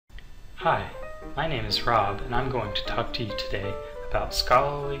Hi, my name is Rob, and I'm going to talk to you today about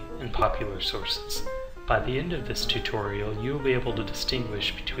scholarly and popular sources. By the end of this tutorial, you will be able to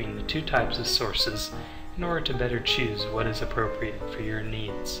distinguish between the two types of sources in order to better choose what is appropriate for your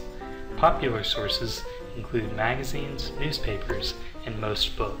needs. Popular sources include magazines, newspapers, and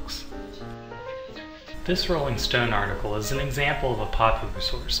most books. This Rolling Stone article is an example of a popular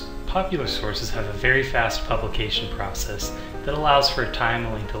source. Popular sources have a very fast publication process that allows for a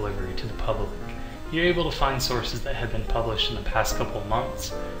timely delivery to the public. You're able to find sources that have been published in the past couple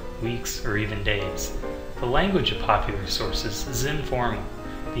months, weeks, or even days. The language of popular sources is informal.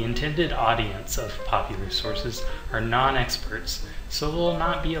 The intended audience of popular sources are non-experts, so there will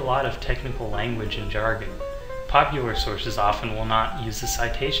not be a lot of technical language and jargon. Popular sources often will not use a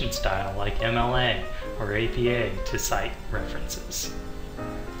citation style like MLA or APA to cite references.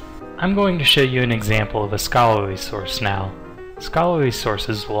 I'm going to show you an example of a scholarly source now. Scholarly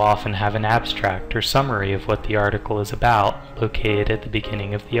sources will often have an abstract or summary of what the article is about located at the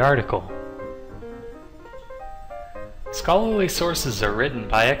beginning of the article. Scholarly sources are written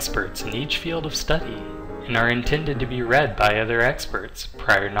by experts in each field of study and are intended to be read by other experts.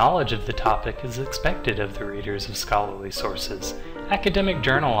 Prior knowledge of the topic is expected of the readers of scholarly sources. Academic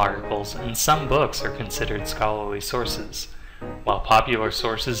journal articles and some books are considered scholarly sources. While popular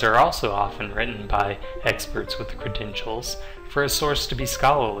sources are also often written by experts with credentials, for a source to be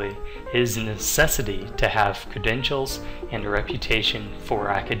scholarly, it is a necessity to have credentials and a reputation for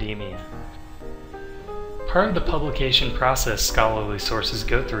academia. Part of the publication process scholarly sources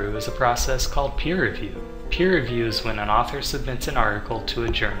go through is a process called peer review. Peer review is when an author submits an article to a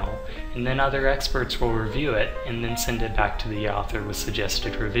journal, and then other experts will review it and then send it back to the author with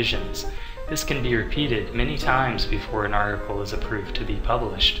suggested revisions. This can be repeated many times before an article is approved to be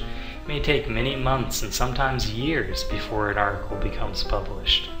published. It may take many months and sometimes years before an article becomes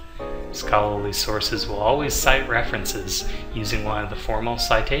published. Scholarly sources will always cite references using one of the formal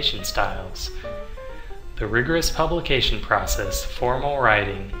citation styles. The rigorous publication process, formal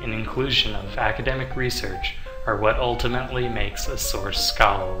writing, and inclusion of academic research are what ultimately makes a source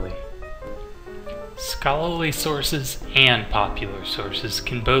scholarly. Scholarly sources and popular sources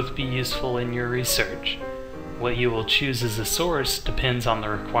can both be useful in your research. What you will choose as a source depends on the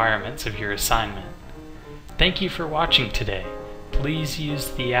requirements of your assignment. Thank you for watching today. Please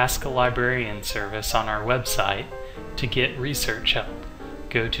use the Ask a Librarian service on our website to get research help.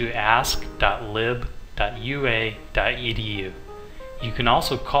 Go to ask.lib.ua.edu. You can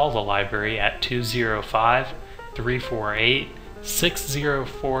also call the library at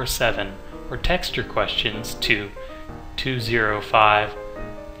 205-348-6047 or text your questions to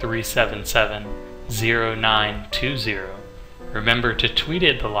 205-377-0920. Remember to tweet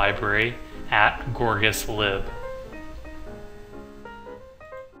at the library at GorgasLib.